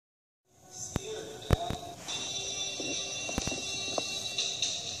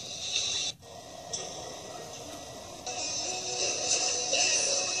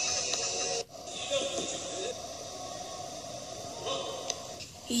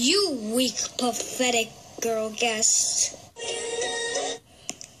You weak, pathetic girl guest.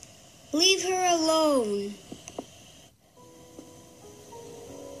 Leave her alone.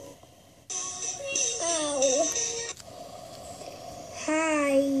 Ow.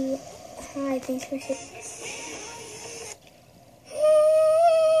 Hi. Hi, thanks for sitting.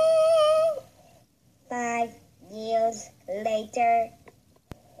 5 years later.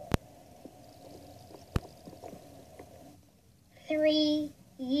 3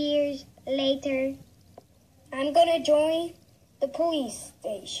 years later. I'm gonna join the police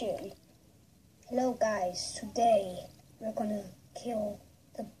station. Hello guys, today we're gonna kill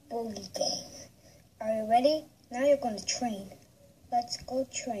the bully gang. Are you ready? Now you're gonna train. Let's go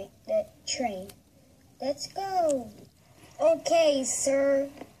train. Let's go. Okay, sir.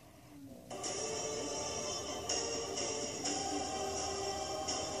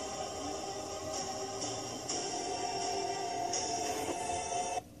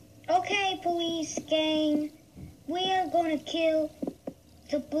 Okay, police gang. We are gonna kill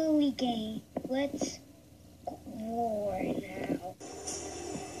the bully gang. Let's war now.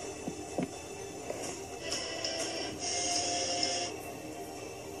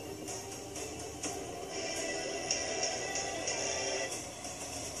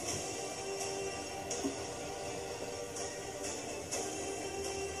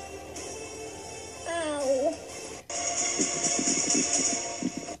 Ow.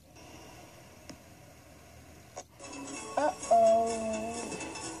 Uh-oh.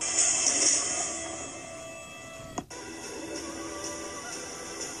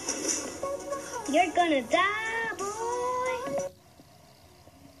 You're gonna die, boy.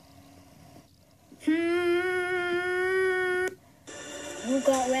 You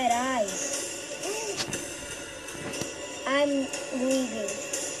got red eyes. I'm leaving.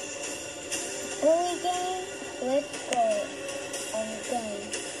 Bully gang, let's go. I'm going.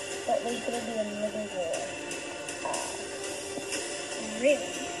 But there's gonna be another war.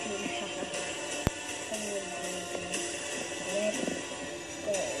 Really? Let's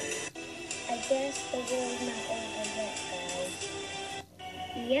go. I guess the war's not over yet, guys.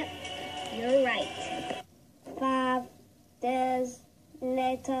 Yep, you're right. 5 days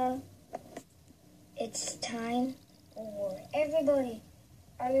later. It's time for war. Everybody,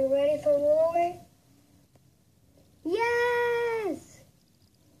 are you ready for war? Yes!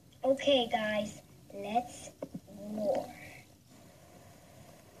 Okay, guys, let's war.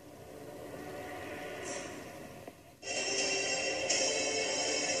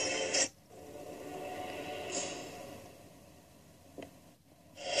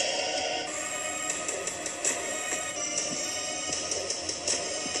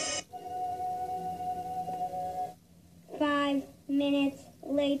 Minutes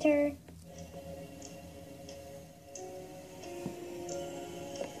later.